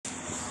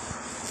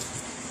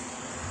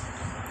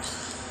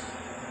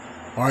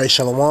Alright,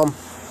 Shalom.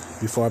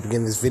 Before I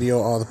begin this video,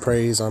 all the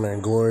praise, honor,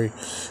 and glory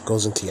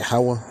goes into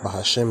Yahweh,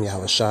 Bahashem,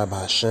 Yahweh Shai,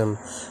 Bahashem,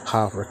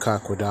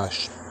 Ha-Rakah,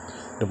 Quadash.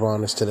 Double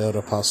honors to the elder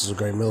apostles of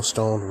Great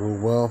Millstone, rule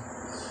well,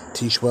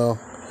 teach well,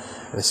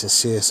 and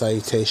sincere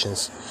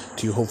salutations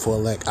to you hopeful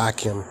elect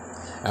Akim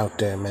out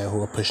there, man,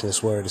 who are pushing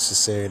this word in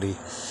sincerity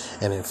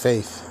and in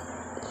faith.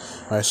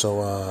 Alright,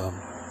 so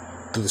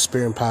through the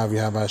spirit and power of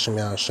Yahweh, Bahashem,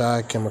 Yahweh Shai,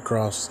 I came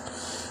across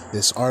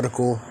this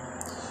article,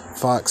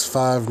 Fox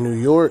 5 New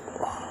York.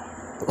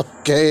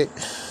 Okay,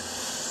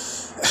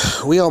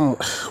 we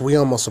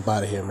almost up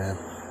out of here, man.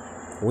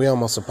 We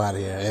almost up out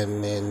of here,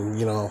 and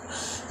you know,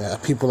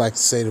 people like to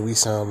say that we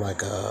sound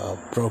like a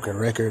broken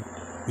record.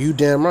 You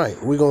damn right.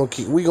 We gonna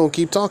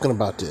keep talking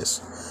about this,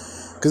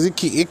 cause it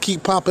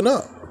keep popping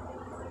up.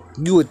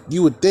 You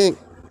would think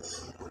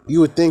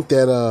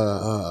that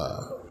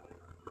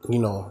you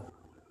know,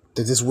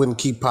 that this wouldn't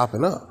keep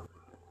popping up.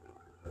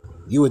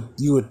 You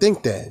would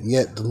think that,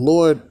 yet the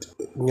Lord,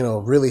 you know,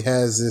 really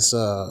has this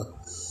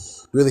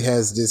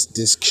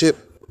chip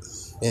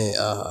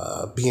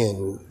and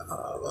being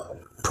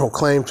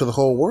proclaimed to the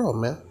whole world,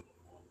 man.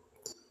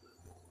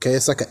 Okay,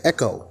 it's like an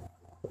echo,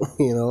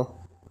 you know.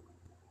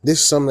 This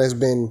is something that's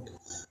been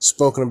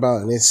spoken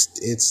about, and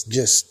it's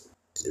just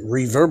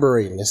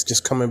reverberating. It's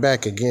just coming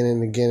back again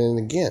and again and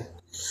again.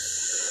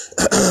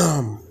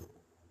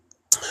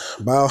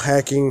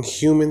 Biohacking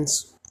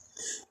humans,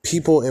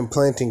 people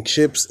implanting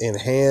chips in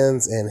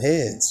hands and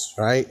heads,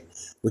 right?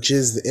 Which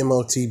is the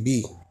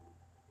MOTB.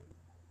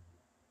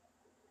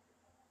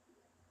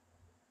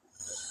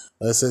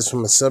 It says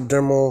from a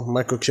subdermal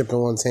microchip in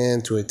one's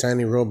hand to a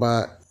tiny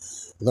robot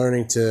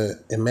learning to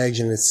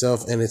imagine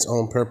itself and its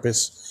own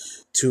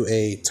purpose to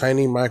a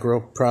tiny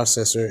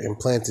microprocessor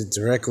implanted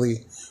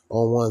directly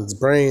on one's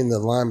brain. The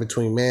line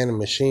between man and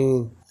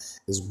machine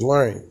is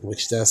blurring,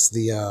 which that's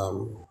the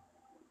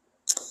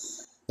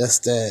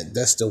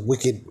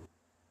wicked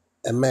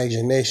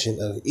imagination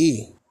of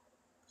E.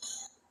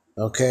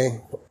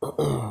 Okay?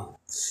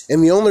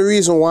 And the only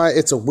reason why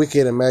it's a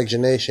wicked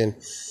imagination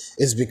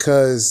is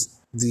because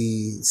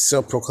the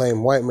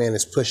self-proclaimed white man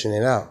is pushing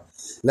it out.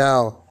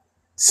 Now,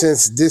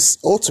 since this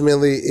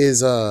ultimately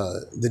is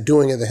the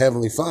doing of the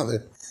Heavenly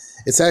Father,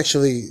 it's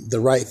actually the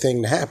right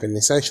thing to happen.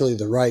 It's actually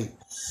the right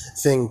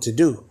thing to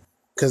do.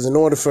 Because in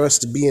order for us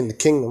to be in the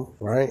kingdom,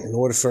 right, in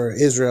order for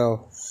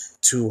Israel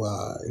to,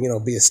 you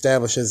know, be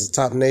established as a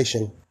top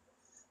nation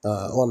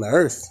on the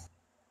earth,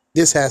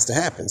 this has to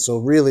happen. So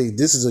really,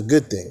 this is a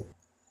good thing,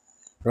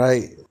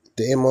 right?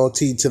 The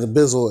MOT to the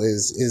bizzle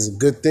is a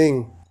good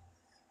thing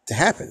to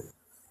happen.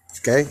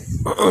 Okay.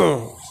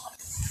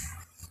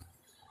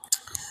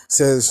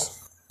 Says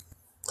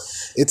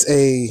it's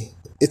a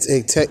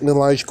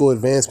technological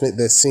advancement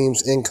that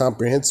seems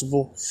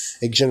incomprehensible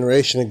a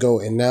generation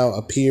ago and now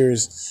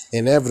appears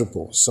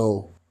inevitable.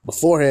 So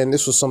beforehand,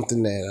 this was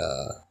something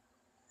that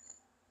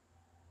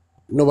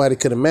nobody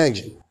could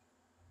imagine.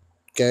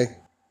 Okay.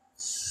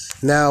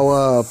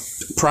 Now,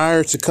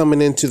 prior to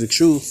coming into the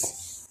truth,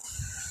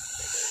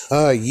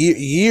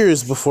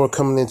 years before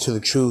coming into the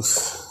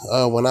truth,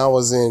 when I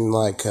was in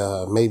like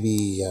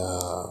maybe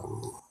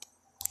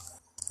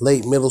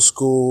late middle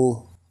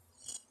school,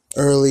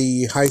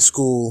 early high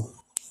school,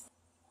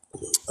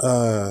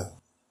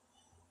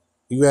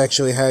 you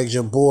actually had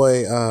your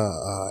boy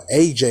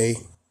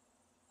AJ,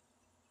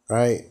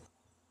 right?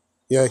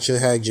 You actually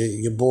had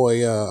your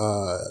boy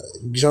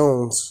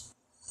Jones.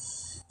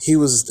 He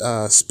was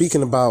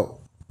speaking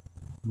about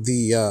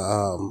the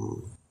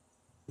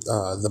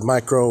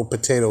micro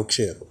potato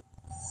chip.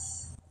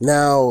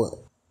 Now,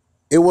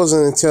 it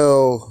wasn't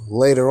until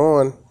later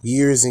on,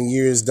 years and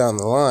years down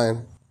the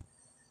line,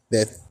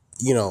 that,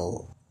 you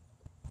know,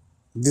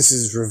 this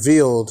is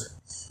revealed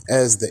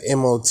as the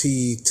MOT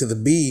to the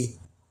B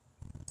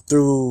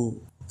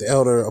through the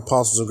elder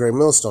apostles of Great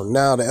Millstone.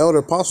 Now, the elder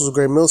apostles of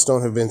Great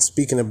Millstone have been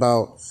speaking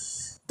about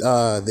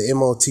the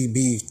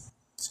MOTB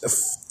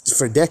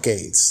for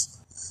decades.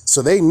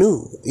 So they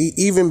knew,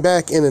 even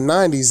back in the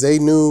 90s, they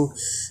knew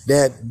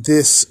that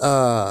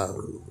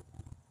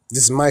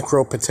this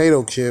micro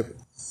potato chip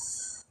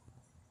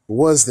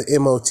was the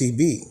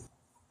MOTB.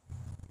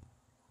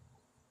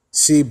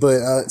 See,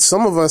 but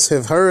some of us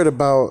have heard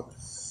about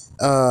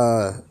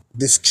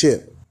this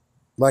chip.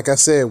 Like I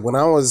said, when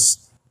I was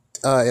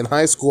in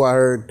high school, I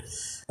heard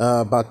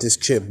about this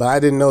chip, but I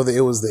didn't know that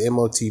it was the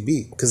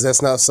MOTB, because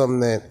that's not something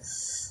that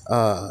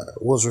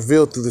was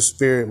revealed through the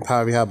spirit and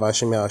power of Yahweh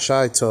Hashem Yahweh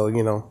Shai till,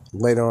 you know,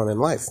 later on in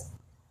life.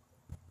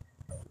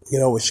 You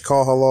know, which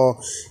call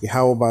halal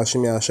Yahweh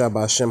Hashem Yahweh Shai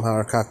Hashem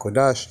Ha-Rakah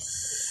Quadash,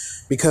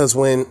 because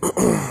when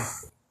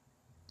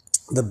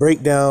the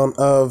breakdown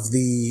of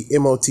the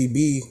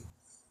MOTB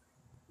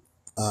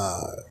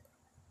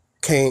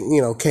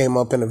came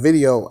up in a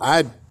video,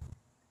 I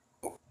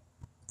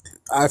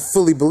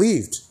fully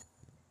believed.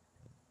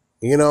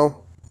 You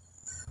know,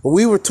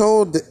 we were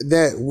told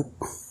that,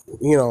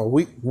 you know,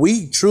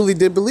 we truly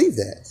did believe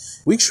that.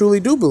 We truly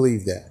do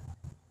believe that.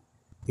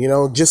 You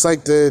know, just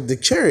like the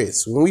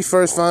chariots. When we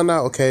first found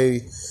out,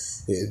 okay,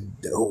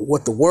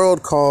 What the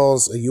world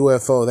calls a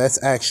UFO,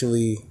 that's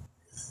actually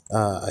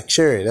a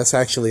chariot. That's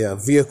actually a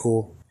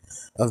vehicle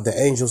of the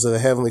angels of the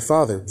Heavenly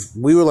Father.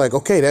 We were like,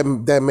 okay,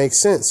 that makes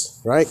sense,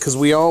 right? Because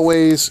we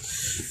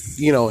always,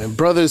 and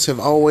brothers have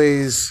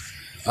always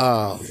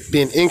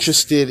been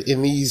interested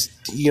in these,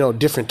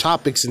 different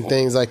topics and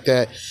things like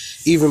that,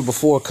 even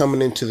before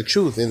coming into the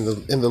truth. And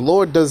the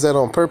Lord does that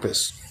on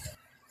purpose,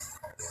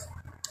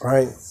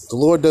 right? The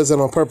Lord does that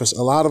on purpose.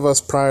 A lot of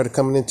us, prior to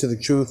coming into the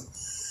truth,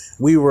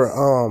 we were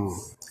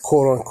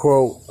quote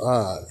unquote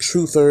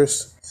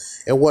truthers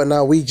and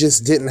whatnot. We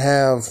just didn't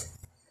have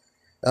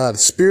the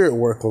Spirit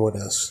working with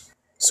us.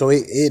 So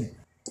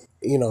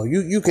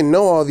you can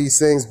know all these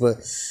things, but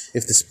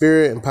if the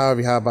Spirit and power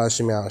of Yahweh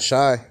Shem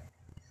Shai,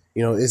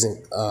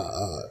 isn't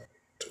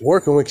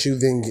working with you,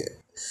 then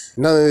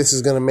none of this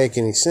is going to make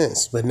any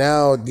sense. But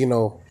now, in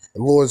the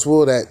Lord's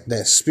will,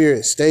 that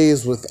Spirit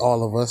stays with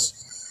all of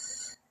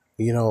us.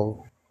 We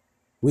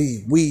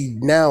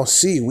now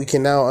see, we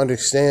can now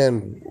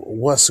understand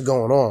what's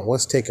going on,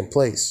 what's taking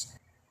place,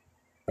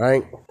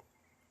 right?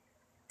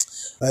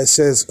 It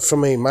says,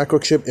 from a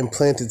microchip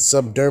implanted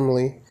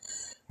subdermally,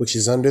 which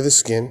is under the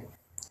skin,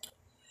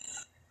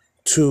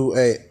 to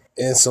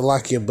and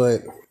Salakia,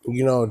 but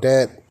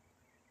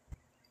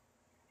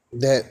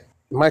that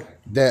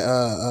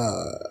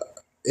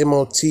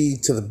MOT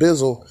to the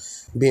bizzle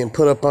being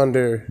put up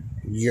under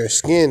your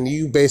skin,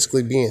 you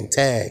basically being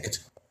tagged.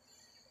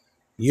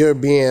 You're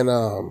being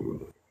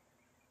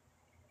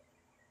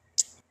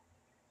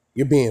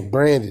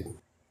branded,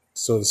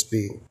 so to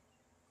speak.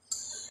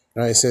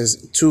 All right, it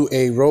says, to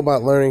a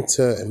robot learning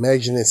to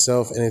imagine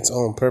itself and its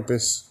own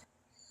purpose,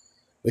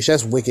 which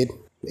that's wicked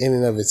in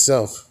and of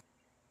itself,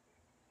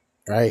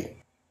 right?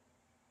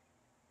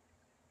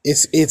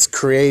 It's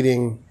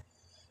creating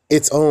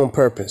its own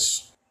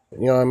purpose.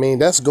 You know what I mean?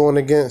 That's going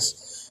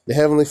against the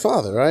Heavenly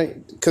Father,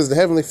 right? Because the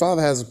Heavenly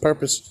Father has a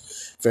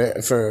purpose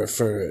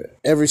for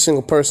every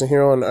single person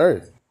here on the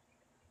earth,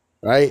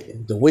 right?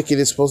 The wicked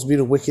is supposed to be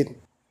the wicked,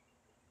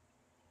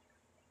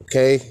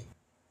 okay?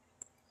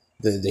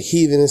 The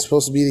heathen is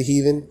supposed to be the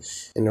heathen,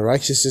 and the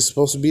righteous is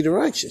supposed to be the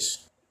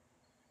righteous.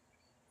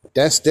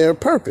 That's their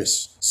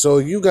purpose. So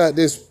you got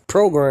this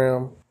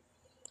program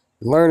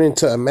learning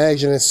to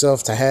imagine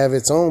itself to have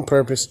its own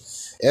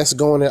purpose. That's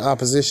going in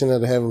opposition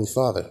of the Heavenly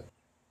Father.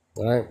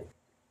 All right.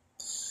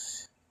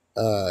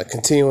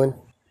 Continuing.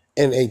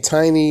 And a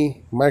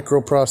tiny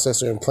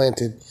microprocessor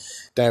implanted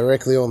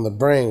directly on the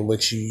brain,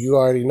 which you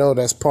already know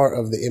that's part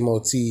of the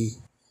MOT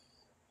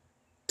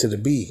to the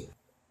B.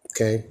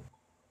 Okay.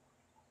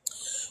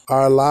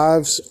 Our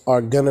lives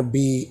are going to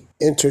be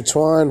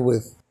intertwined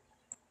with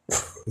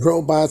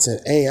robots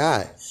and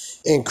AI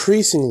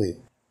increasingly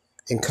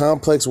in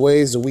complex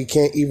ways that we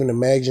can't even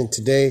imagine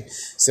today,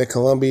 said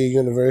Columbia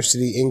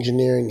University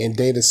engineering and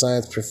data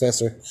science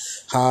professor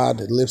Hod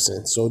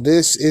Lipson. So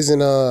this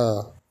isn't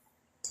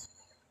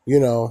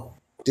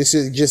this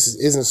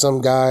isn't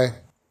some guy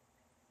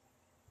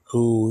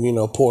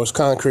who pours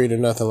concrete or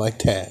nothing like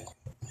that.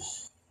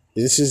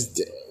 This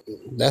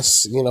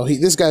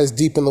guy's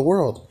deep in the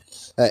world.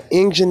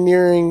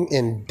 Engineering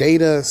and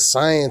data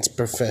science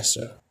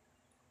professor.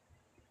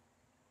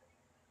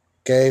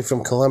 Okay,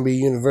 from Columbia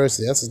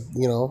University. That's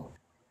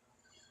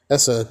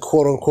a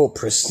quote unquote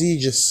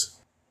prestigious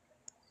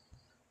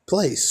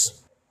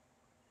place.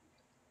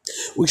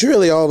 Which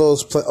really all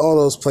those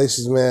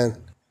places, man.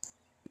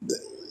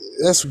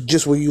 That's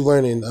just where you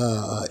learn in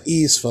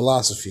E's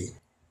philosophy.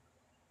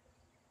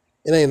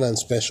 It ain't nothing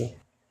special.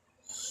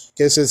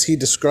 Okay, it says he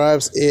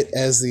describes it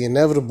as the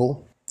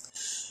inevitable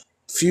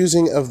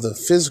fusing of the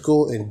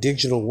physical and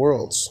digital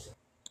worlds.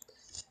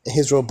 In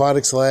his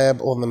robotics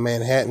lab on the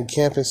Manhattan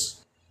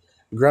campus,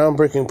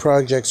 groundbreaking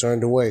projects are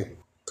underway.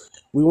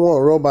 We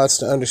want robots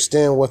to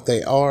understand what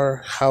they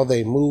are, how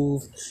they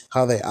move,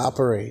 how they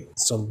operate.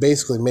 So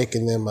basically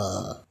making them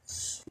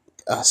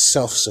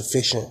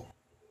self-sufficient,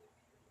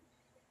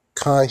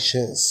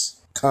 conscious,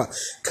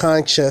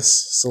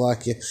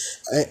 Salakia,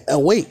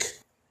 awake.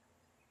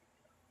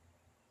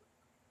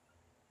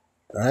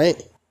 All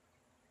right?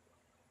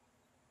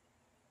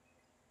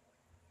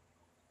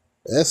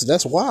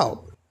 That's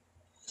wild.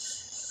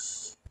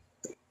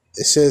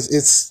 It says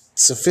it's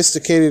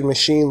sophisticated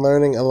machine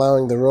learning,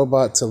 allowing the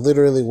robot to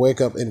literally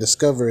wake up and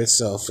discover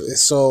itself.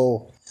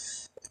 So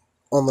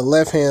on the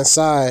left-hand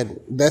side,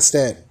 that's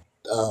that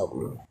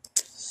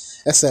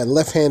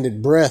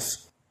left-handed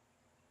breath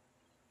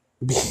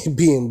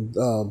being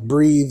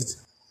breathed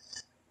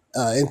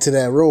into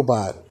that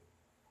robot,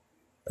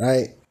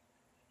 right?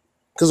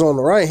 Because on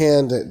the right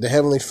hand, the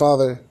Heavenly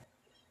Father,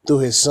 through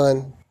His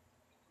Son,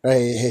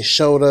 right, has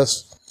showed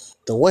us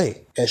the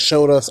way, has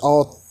showed us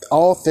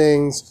all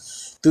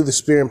things through the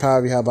Spirit and power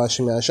of Yahweh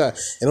Shem Shai.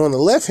 And on the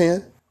left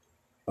hand,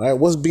 all right,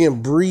 what's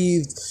being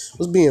breathed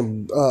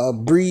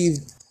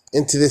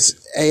into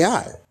this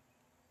AI,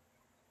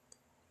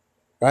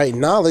 right?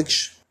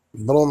 Knowledge,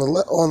 but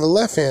on the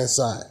left hand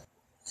side,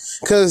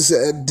 because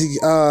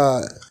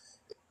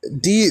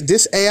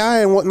this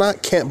AI and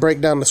whatnot can't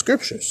break down the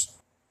scriptures.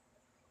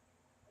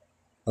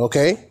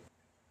 Okay,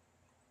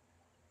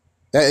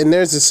 That, and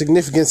there's a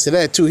significance to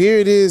that too. Here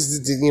it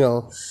is, you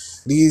know,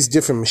 these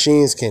different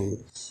machines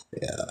can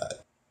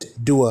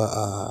do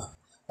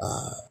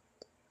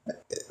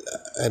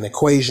an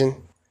equation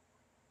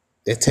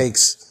that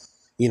takes,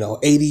 you know,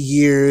 80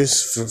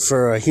 years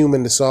for a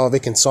human to solve.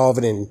 It can solve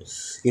it in,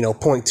 you know,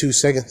 0.2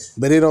 seconds,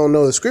 but it don't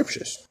know the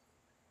scriptures.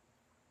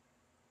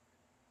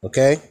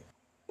 Okay?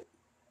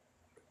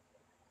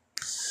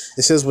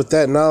 It says, with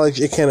that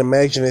knowledge, it can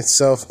imagine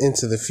itself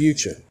into the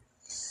future.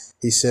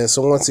 He says,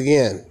 so once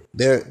again,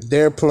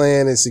 their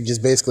plan is to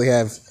just basically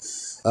have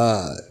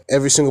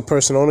every single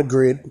person on a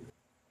grid,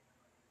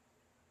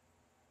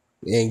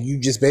 and you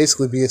just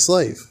basically be a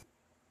slave.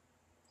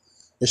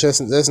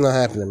 That's not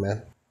happening,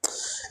 man.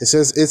 It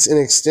says it's an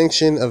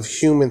extinction of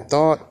human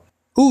thought.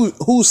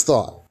 Whose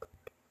thought?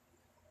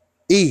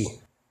 E.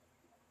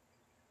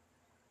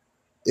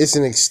 It's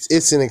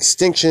an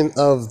extinction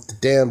of the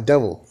damn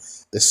devil.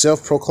 The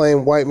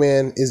self-proclaimed white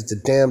man is the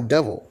damn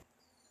devil.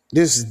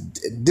 This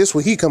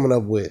what he coming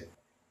up with.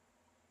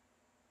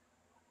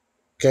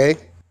 Okay? It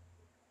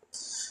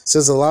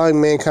says allowing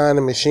mankind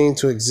and machine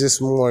to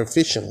exist more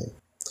efficiently.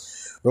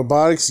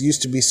 Robotics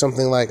used to be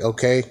something like,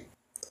 okay,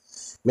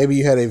 maybe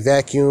you had a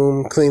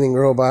vacuum cleaning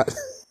robot.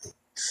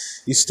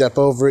 You step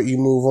over it, you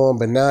move on,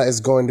 but now it's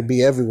going to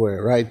be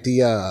everywhere, right?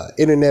 The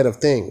Internet of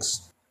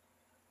Things.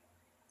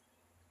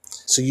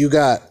 So you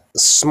got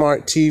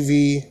smart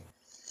TV,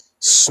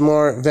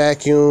 smart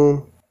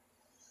vacuum,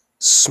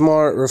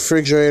 smart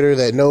refrigerator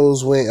that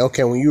knows when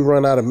you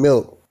run out of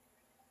milk,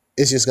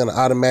 it's just going to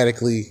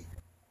automatically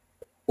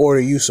order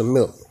you some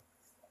milk.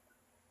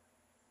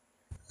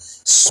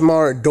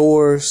 Smart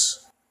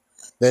doors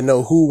that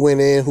know who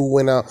went in, who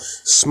went out.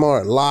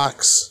 Smart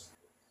locks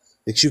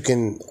that you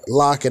can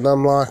lock and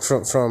unlock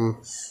from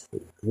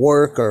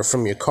work or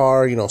from your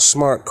car. You know,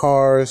 smart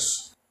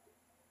cars.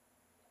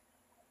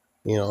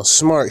 You know,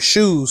 smart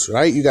shoes,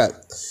 right? You got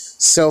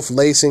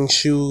self-lacing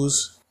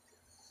shoes.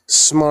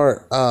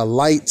 Smart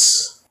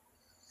lights.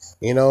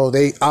 You know,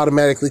 they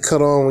automatically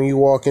cut on when you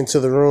walk into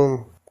the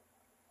room.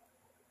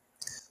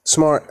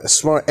 Smart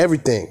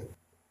everything.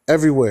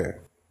 Everywhere.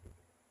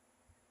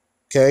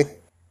 Okay?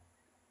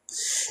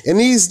 And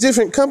these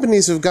different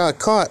companies have got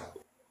caught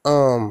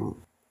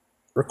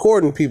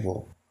recording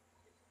people.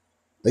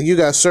 Like you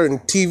got certain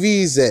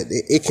TVs that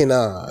it can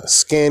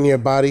scan your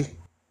body.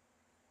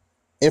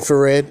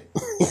 Infrared.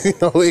 You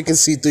know, it can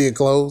see through your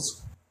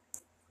clothes.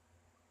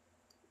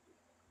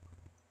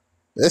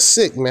 That's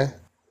sick, man.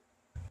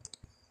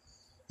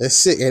 That's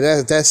sick. And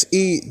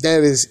that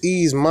is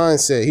E's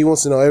mindset. He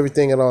wants to know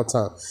everything at all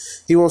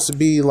times. He wants to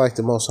be like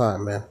the Most High,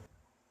 man.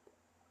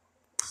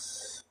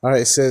 All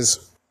right, it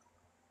says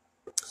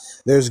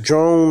there's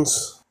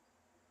drones.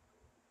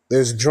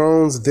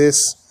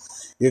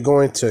 You're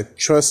going to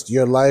trust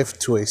your life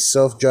to a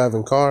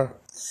self-driving car.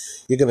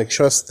 You're going to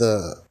trust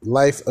the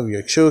life of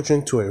your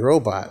children to a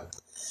robot.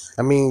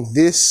 I mean,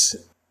 this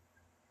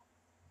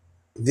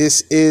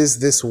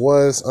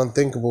was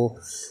unthinkable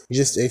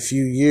just a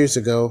few years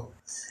ago,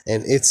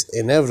 and it's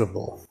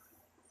inevitable.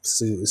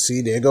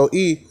 See, there go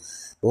E.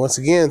 Once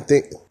again,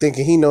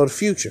 thinking he know the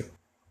future.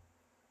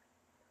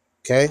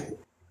 Okay?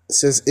 It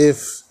says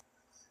if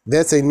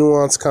that's a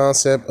nuanced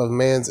concept of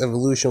man's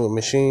evolution with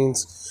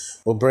machines,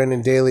 what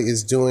Brandon Daly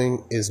is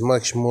doing is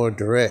much more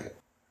direct.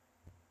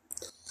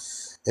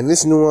 And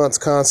this nuanced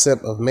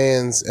concept of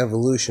man's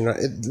evolution,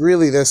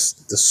 that's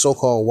the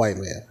so-called white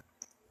man.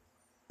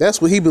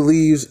 That's what he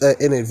believes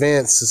an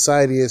advanced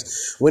society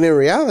is, when in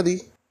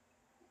reality,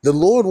 the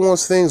Lord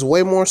wants things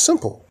way more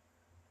simple.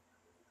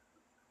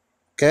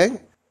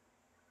 Okay?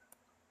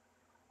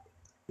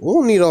 We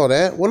don't need all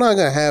that. We're not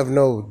going to have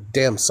no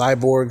damn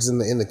cyborgs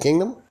in the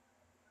kingdom.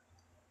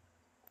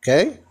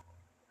 Okay?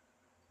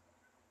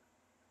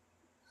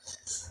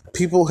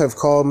 People have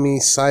called me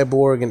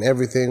cyborg and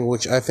everything,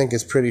 which I think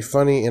is pretty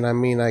funny. And I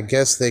mean, I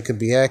guess they could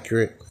be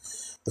accurate.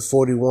 The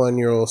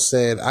 41-year-old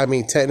said, I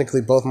mean,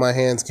 technically both my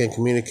hands can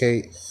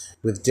communicate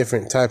with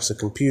different types of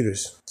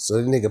computers. So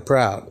the nigga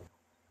proud.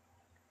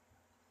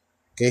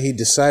 Okay, he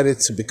decided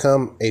to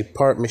become a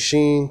part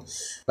machine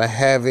by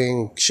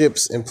having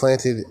chips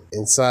implanted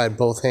inside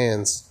both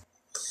hands.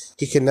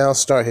 He can now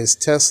start his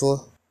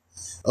Tesla,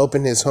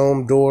 open his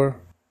home door,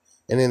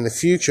 and in the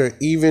future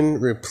even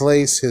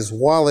replace his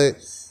wallet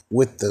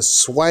with the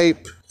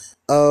swipe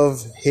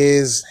of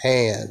his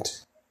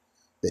hand.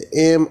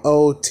 The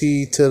MOT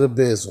to the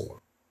bizzle.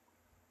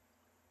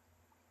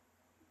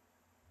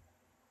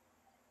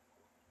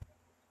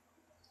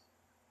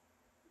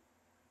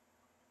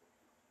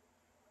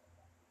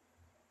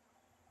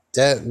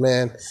 That,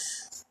 man,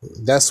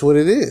 that's what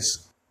it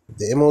is.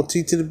 The MOT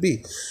to the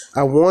B.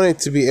 I wanted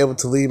to be able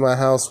to leave my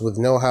house with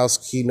no house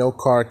key, no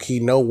car key,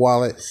 no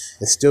wallet,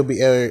 and still be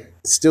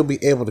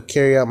able to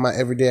carry out my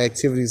everyday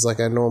activities like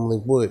I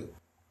normally would.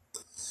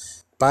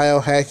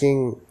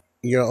 Biohacking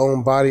your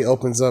own body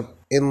opens up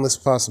endless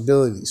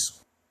possibilities.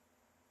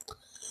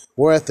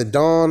 We're at the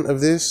dawn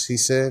of this, he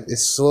said.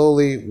 It's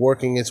slowly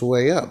working its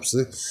way up.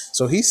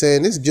 So he's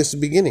saying this is just the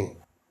beginning.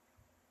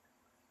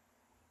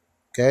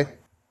 Okay?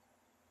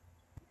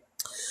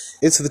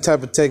 It's the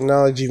type of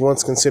technology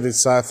once considered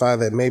sci-fi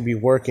that may be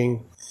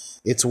working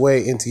its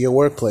way into your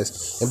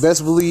workplace. And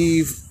best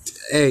believe,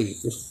 hey,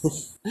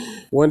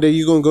 one day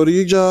you're going to go to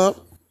your job.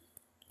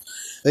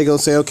 They're going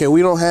to say, okay,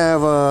 we don't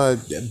have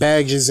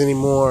badges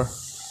anymore.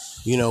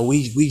 You know,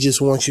 we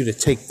just want you to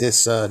take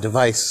this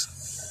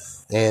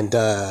device and,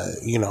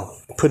 you know,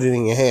 put it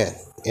in your hand.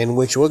 In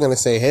which we're going to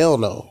say, hell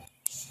no.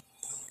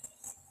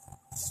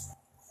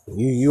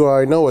 You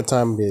already know what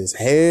time it is.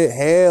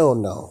 Hell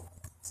no.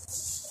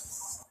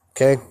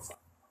 Okay?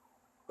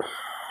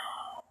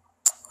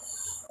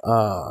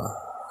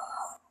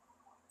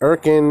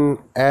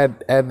 Erkin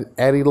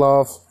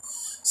Adilov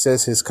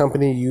says his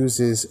company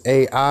uses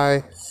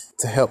AI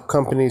to help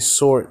companies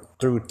sort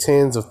through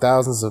tens of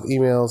thousands of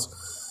emails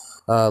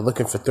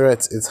looking for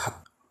threats.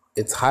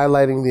 It's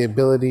highlighting the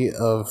ability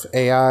of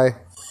AI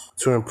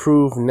to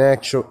improve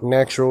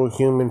natural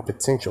human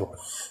potential.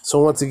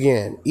 So once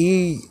again,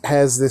 E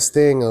has this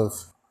thing of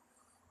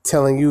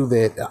telling you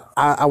that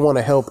I want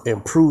to help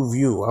improve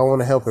you. I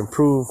want to help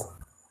improve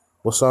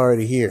what's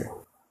already here.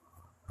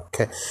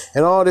 Okay,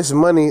 and all this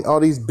money, all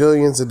these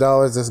billions of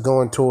dollars that's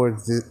going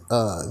towards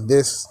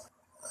this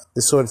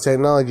sort of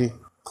technology,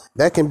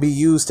 that can be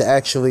used to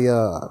actually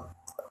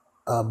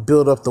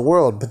build up the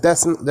world. But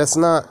that's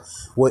not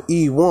what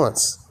E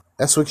wants.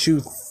 That's what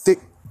you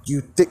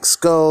thick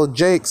skull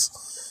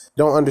Jakes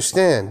don't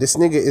understand. This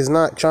nigga is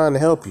not trying to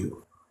help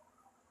you.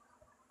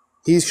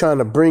 He's trying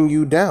to bring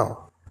you down.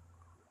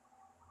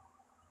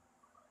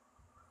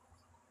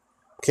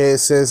 Okay, it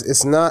says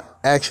it's not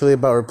actually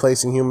about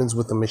replacing humans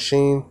with a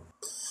machine.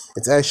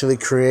 It's actually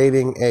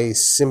creating a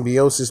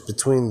symbiosis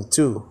between the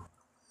two.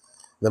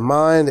 The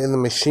mind and the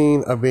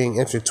machine are being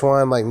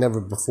intertwined like never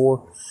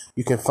before.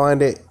 You can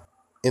find it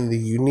in the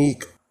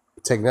unique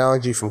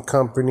technology from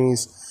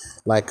companies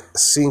like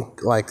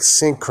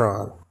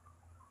Synchron.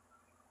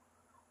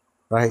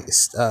 Right?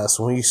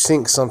 So when you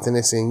sync something,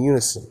 it's in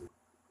unison.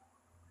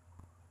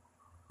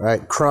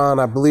 Right? Chron,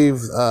 I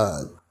believe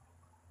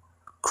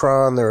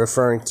Chron, they're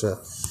referring to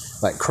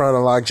like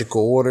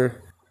chronological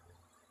order,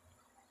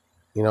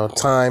 you know,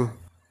 time.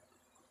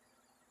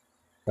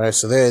 Right?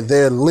 So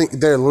they're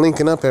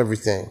linking up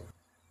everything.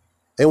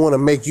 They want to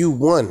make you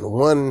one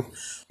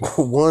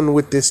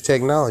with this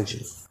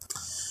technology.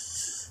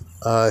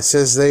 It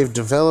says they've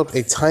developed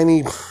a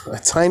tiny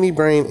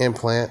brain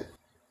implant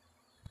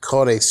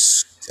called a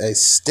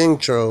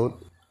Stingtrode,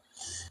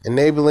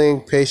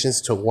 enabling patients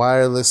to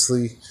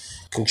wirelessly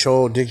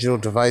control digital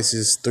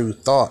devices through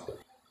thought,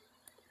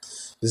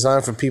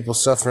 designed for people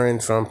suffering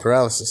from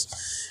paralysis.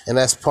 And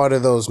that's part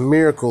of those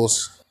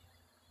miracles.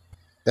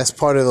 That's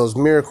part of those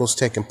miracles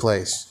taking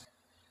place.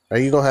 Are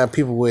you gonna have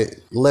people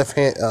with left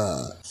hand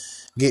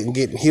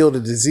getting healed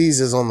of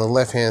diseases on the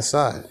left hand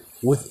side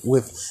with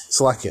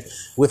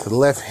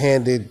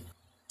left-handed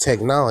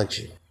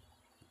technology?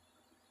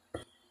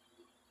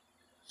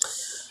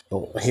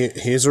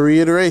 Here's a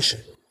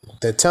reiteration.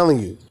 They're telling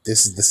you,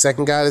 this is the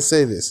second guy to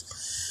say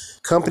this.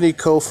 Company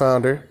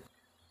co-founder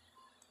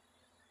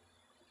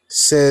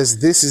says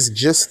this is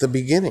just the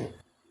beginning.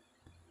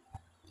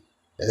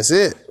 That's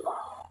it.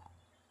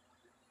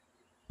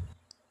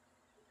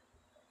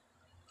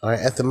 All right,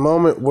 at the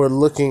moment, we're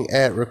looking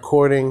at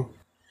recording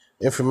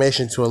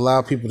information to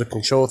allow people to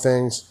control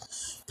things.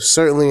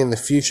 Certainly in the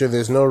future,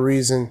 there's no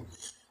reason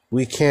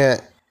we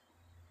can't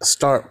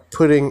start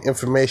putting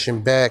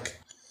information back,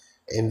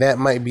 and that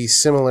might be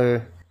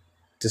similar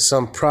to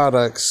some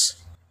products.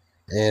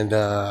 And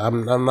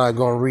I'm not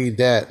going to read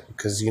that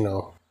because, you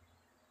know,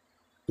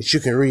 but you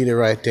can read it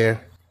right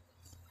there.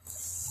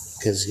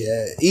 Because,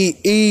 yeah,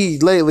 E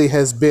lately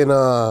has been,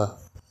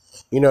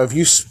 you know, if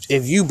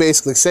you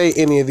basically say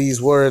any of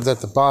these words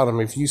at the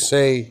bottom, if you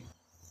say,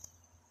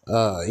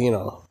 you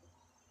know,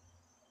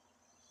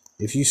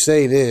 if you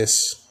say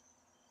this,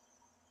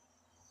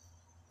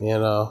 you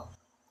know,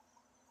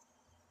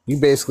 you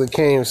basically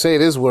can't even say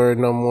this word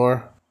no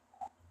more.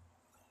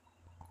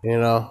 You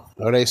know,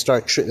 or they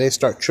start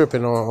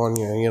tripping on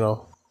you, you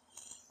know,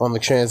 on the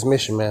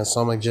transmission, man.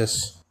 So I'm gonna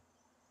just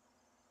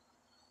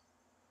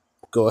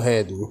go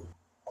ahead and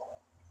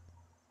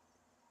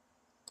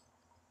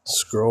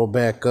scroll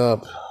back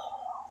up.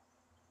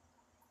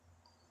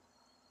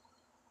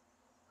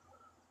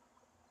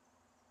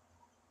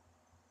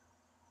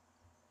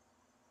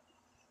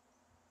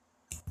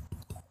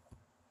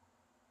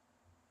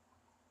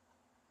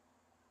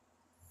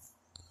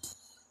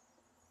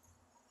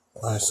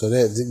 All right, so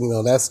that, you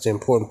know, that's the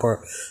important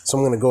part. So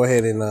I'm gonna go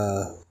ahead and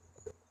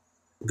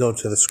go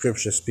to the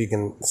scripture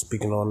speaking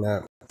on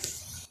that.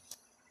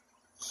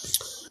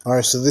 All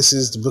right, so this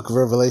is the book of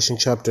Revelation,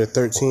 chapter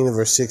 13,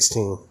 verse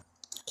 16.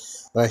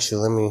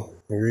 Actually, let me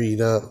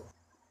read up.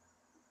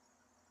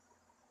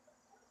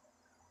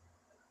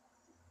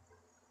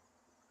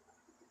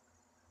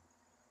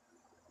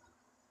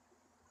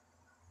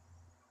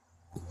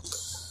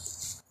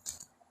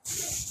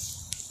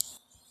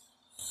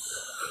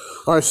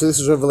 All right, so this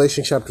is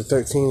Revelation chapter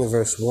 13,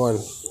 verse 1.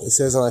 It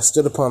says, "And I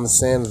stood upon the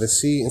sand of the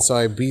sea, and saw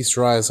a beast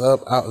rise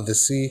up out of the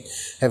sea,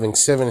 having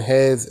 7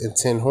 heads and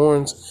 10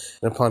 horns,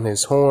 and upon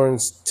his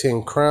horns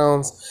 10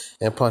 crowns,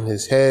 and upon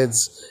his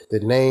heads the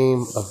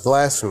name of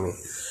blasphemy.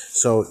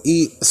 So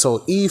E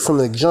from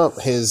the jump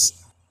has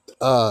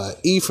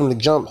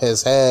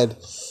had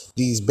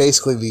these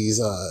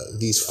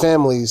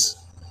families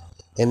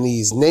and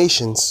these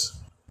nations,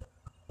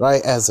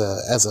 right, as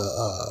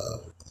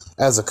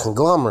a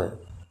conglomerate,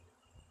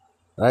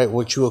 right,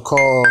 what you would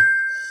call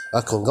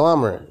a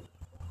conglomerate.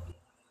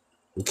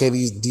 Okay,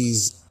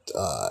 these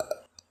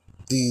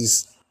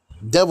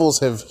devils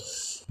have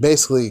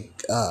basically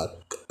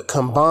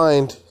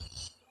combined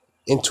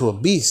into a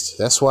beast.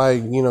 That's why,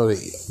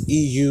 the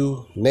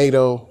EU,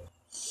 NATO,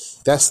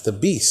 that's the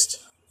beast.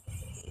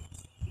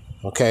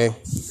 Okay,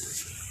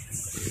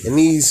 and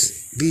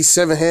these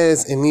 7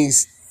 heads and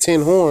these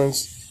 10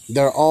 horns,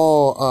 they're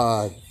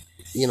all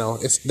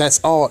that's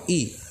all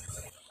E.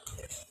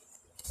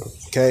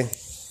 Okay,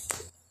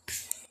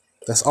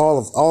 that's all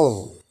of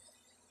them.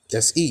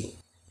 That's E.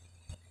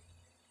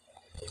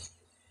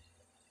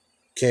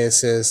 Okay, it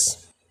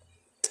says,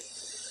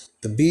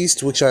 the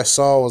beast which I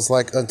saw was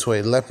like unto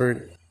a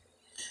leopard,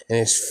 and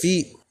his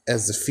feet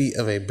as the feet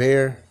of a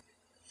bear,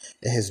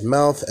 and his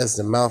mouth as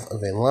the mouth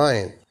of a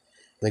lion.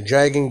 The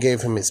dragon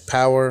gave him his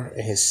power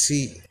and his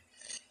seat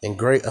and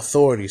great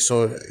authority.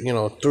 So,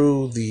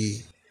 through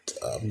the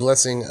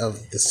blessing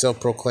of the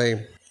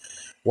self-proclaimed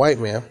white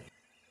man,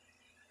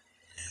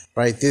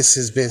 right, this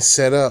has been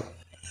set up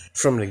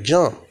from the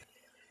jump.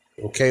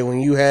 Okay, when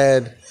you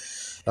had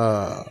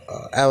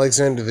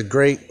Alexander the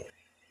Great,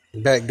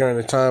 back during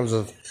the times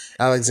of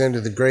Alexander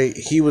the Great,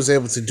 he was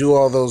able to do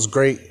all those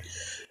great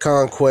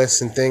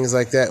conquests and things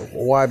like that.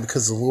 Why?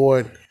 Because the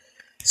Lord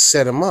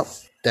set him up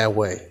that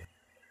way,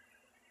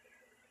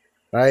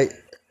 right?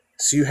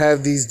 So you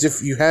have these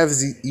different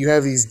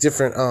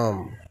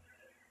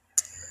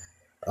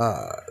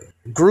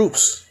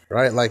groups,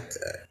 right? Like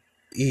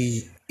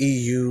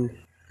EU,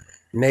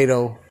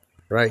 NATO,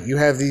 right? You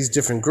have these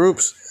different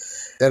groups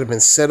that have been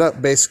set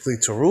up basically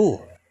to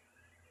rule,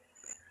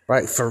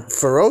 right?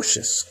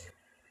 Ferocious.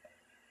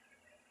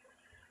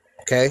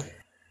 Okay,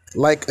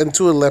 like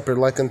unto a leopard,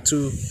 like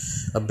unto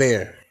a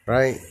bear,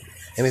 right?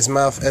 And his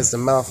mouth as the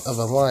mouth of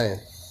a lion.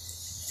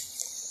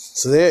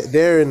 So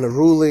they're in the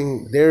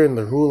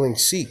ruling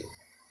seat,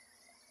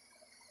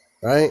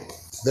 right?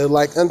 They're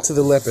like unto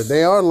the leopard.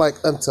 They are like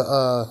unto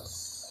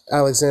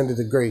Alexander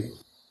the Great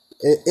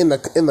in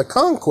the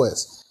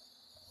conquest.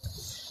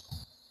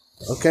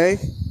 Okay,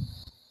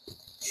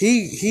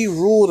 he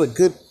ruled a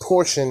good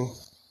portion.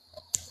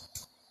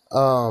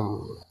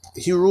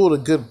 He ruled a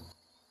good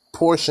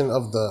portion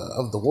of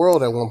the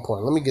world at one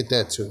point. Let me get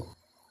that too.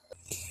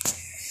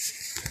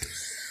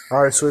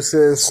 All right, so it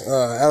says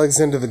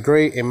Alexander the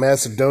Great, a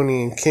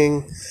Macedonian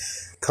king,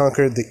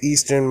 conquered the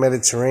eastern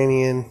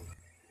Mediterranean,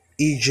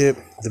 Egypt,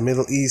 the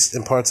Middle East,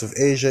 and parts of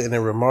Asia in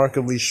a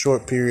remarkably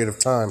short period of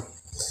time.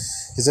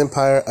 His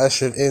empire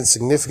ushered in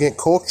significant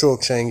cultural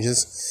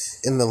changes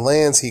in the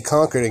lands he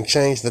conquered and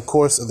changed the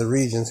course of the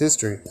region's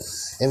history.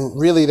 And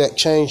really that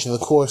changed the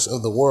course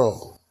of the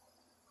world.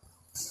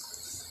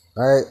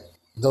 All right?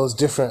 Those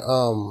different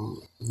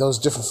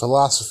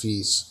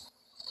philosophies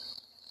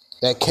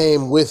that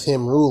came with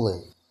him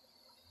ruling.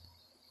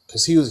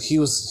 Because he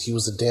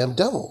was a damn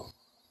devil.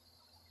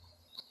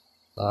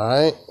 All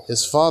right?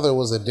 His father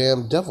was a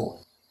damn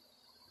devil.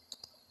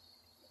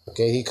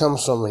 Okay, he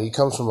comes from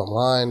a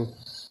line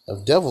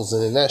of devils,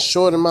 and in that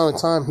short amount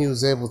of time he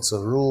was able to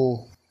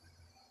rule.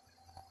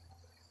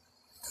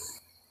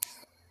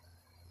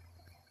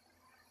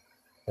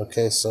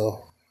 Okay,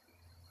 so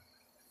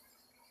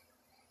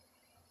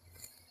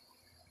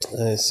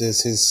it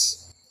says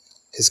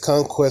his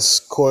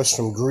conquest course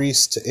from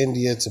Greece to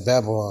India to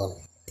Babylon.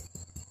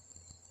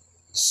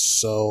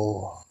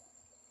 So,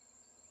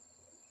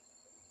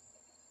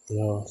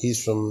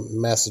 he's from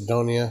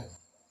Macedonia.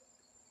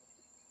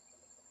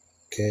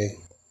 Okay,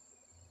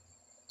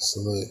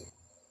 so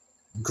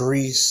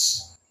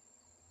Greece.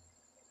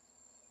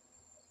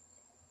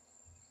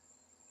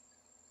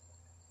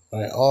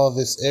 All right, all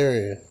this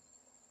area.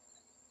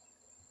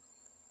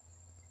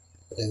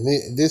 And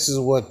this is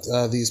what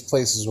these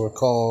places were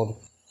called,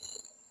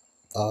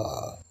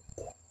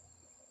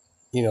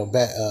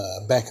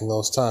 back in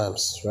those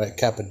times, right?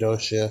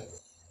 Cappadocia,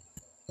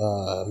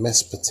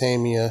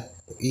 Mesopotamia,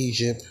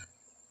 Egypt,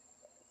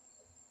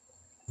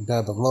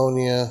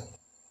 Babylonia,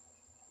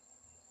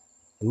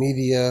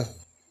 Media,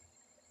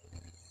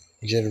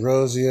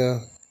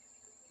 Gedrosia,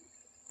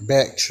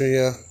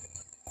 Bactria,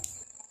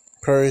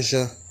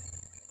 Persia,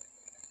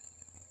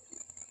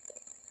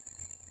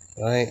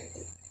 right?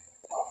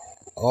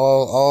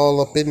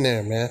 All up in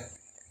there, man.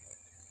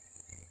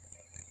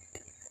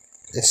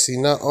 And see,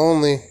 not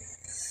only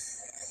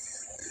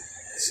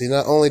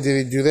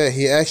did he do that,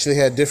 he actually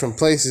had different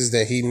places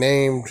that he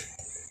named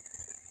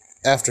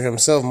after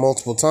himself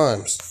multiple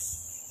times.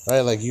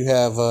 Right? Like you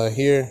have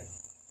here,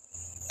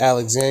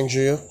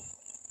 Alexandria.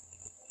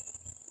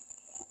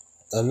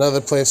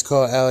 Another place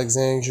called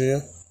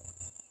Alexandria.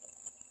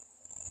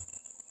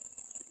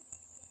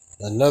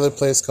 Another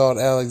place called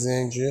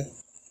Alexandria.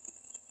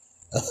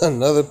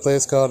 Another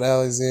place called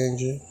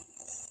Alexandria.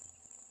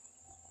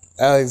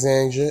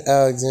 Alexandria.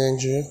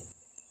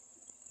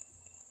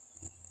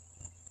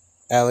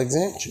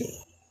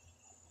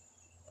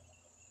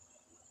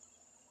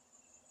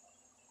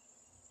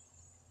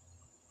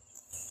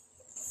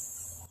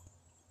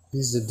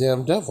 He's the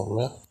damn devil,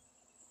 man.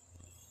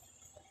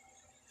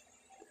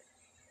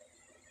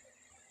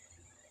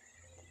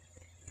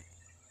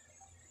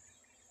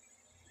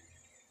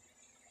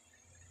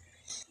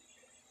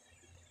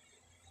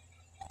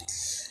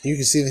 You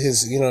can see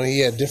that he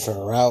had different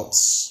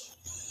routes,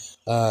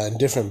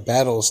 different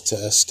battles to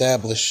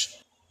establish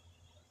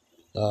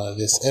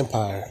this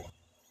empire.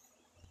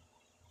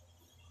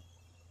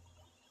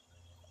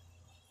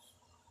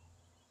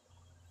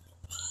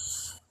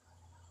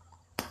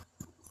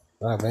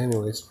 All right, but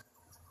anyways,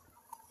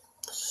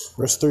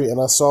 verse 3, and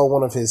I saw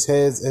one of his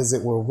heads as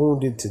it were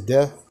wounded to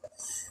death,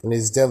 and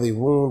his deadly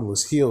wound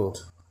was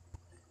healed,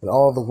 and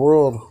all the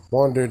world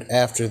wandered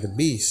after the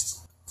beast.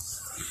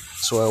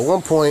 So at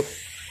one point,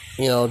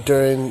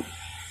 during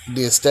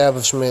the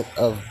establishment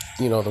of,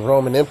 the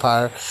Roman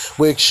Empire,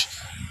 which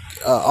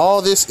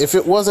all this, if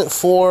it wasn't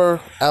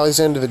for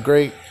Alexander the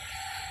Great,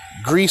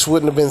 Greece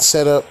wouldn't have been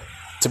set up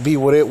to be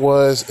what it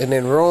was, and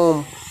then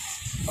Rome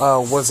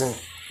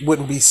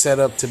wouldn't be set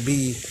up to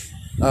be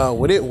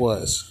what it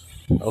was,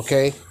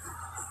 okay?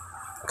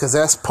 Because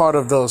that's part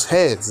of those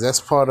heads.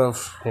 That's part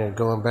of,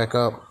 going back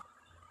up,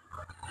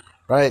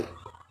 right?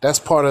 That's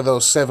part of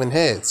those 7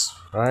 heads,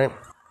 right?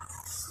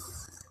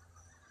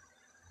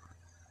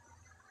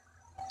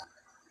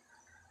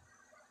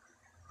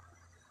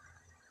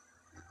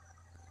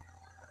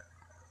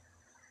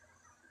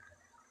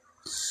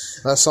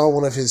 I saw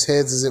one of his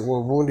heads as it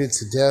were wounded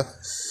to death,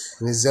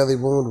 and his deadly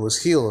wound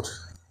was healed.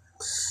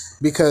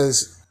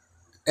 Because,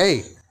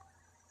 hey,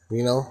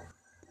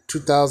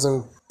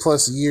 2,000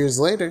 plus years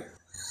later,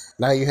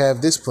 now you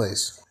have this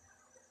place,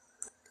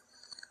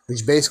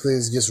 which basically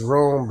is just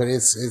Rome, but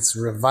it's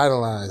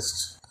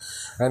revitalized.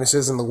 And it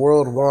says, and the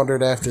world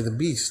wandered after the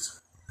beast.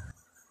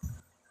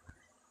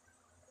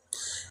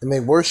 And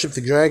they worshiped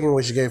the dragon,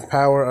 which gave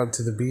power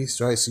unto the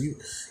beast, right? So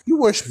you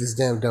worship this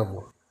damn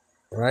devil,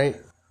 right?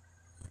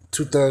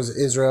 2/3 of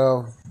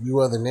Israel, you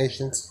other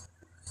nations.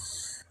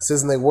 It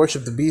says, and they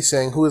worship the beast,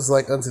 saying, who is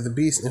like unto the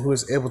beast, and who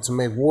is able to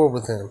make war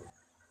with him?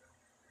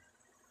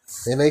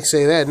 And they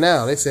say that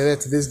now. They say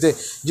that to this day.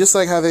 Just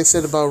like how they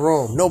said about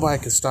Rome.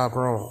 Nobody can stop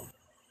Rome.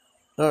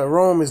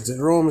 Rome is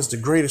the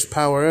greatest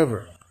power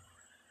ever.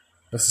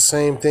 That's the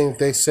same thing that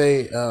they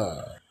say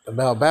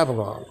about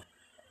Babylon.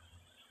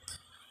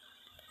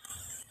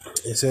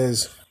 It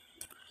says,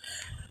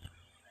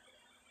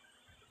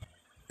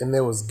 and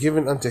there was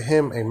given unto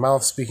him a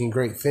mouth speaking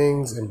great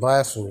things and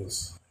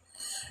blasphemies.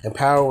 And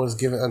power was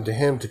given unto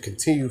him to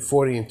continue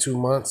 42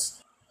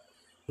 months.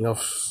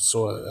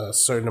 So a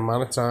certain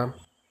amount of time.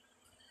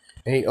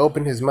 And he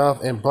opened his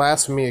mouth in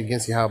blasphemy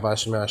against Yahweh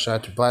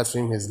Shemashah, to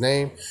blaspheme his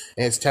name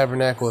and his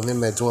tabernacle and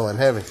them that dwell in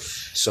heaven.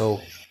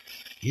 So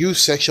you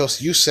set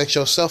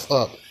yourself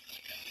up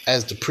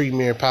as the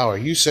premier power.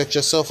 You set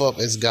yourself up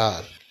as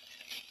God.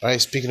 All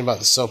right, speaking about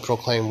the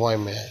self-proclaimed white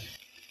man.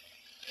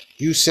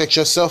 You set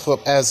yourself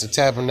up as the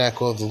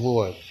tabernacle of the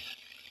Lord.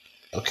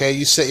 Okay,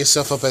 you set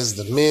yourself up as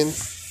the men.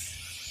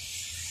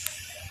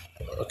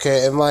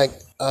 Okay, and like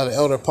the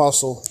elder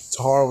apostle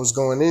Tahar was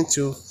going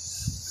into,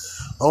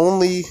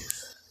 only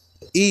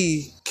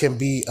E can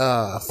be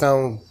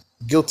found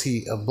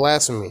guilty of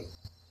blasphemy.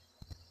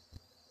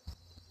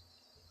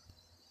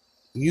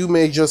 You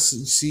may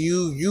just see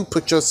you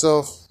put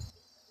yourself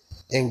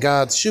in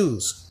God's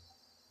shoes.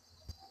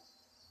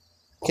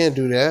 Can't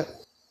do that.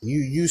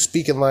 You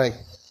speaking like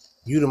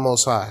you the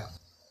Most High.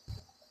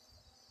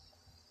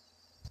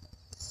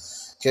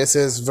 Okay, it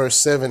says verse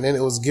 7, and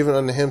it was given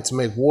unto him to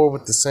make war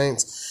with the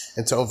saints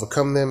and to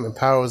overcome them, and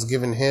power was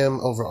given him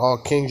over all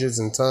kindreds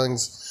and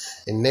tongues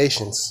and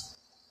nations.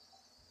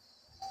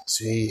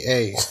 See,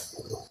 hey,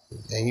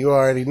 and you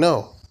already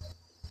know.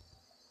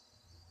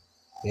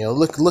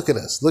 Look at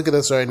us. Look at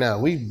us right now.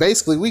 We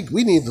basically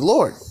we need the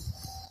Lord.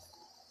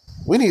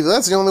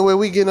 That's the only way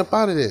we getting up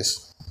out of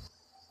this.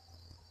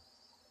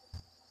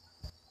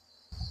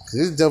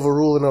 This devil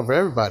ruling over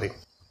everybody.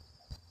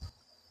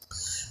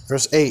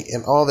 Verse 8,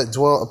 and all that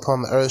dwell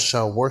upon the earth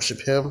shall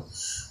worship him,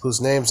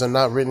 whose names are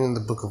not written in the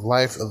book of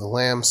life of the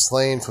Lamb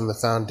slain from the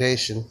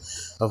foundation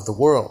of the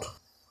world.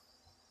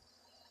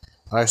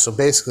 All right, so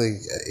basically,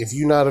 if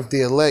you're not of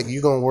the elect,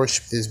 you're going to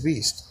worship this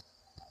beast.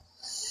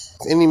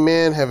 If any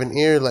man have an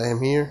ear, let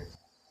him hear.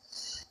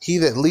 He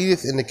that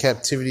leadeth into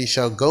captivity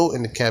shall go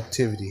into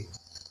captivity.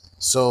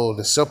 So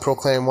the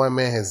self-proclaimed white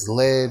man has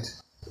led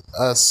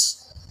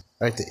us,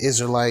 right, the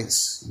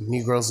Israelites,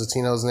 Negroes,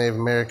 Latinos, Native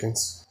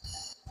Americans,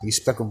 you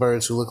speckled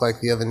birds who look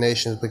like the other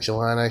nations, but your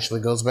line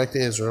actually goes back to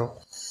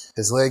Israel,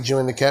 has led you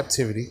into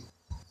captivity.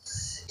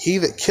 He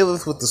that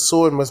killeth with the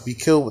sword must be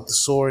killed with the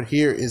sword.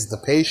 Here is the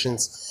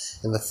patience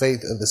and the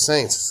faith of the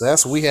saints. So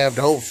that's what we have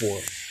to hope for.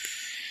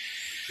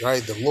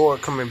 Right? The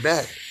Lord coming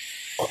back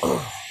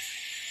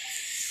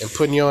and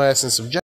putting your ass in subjection.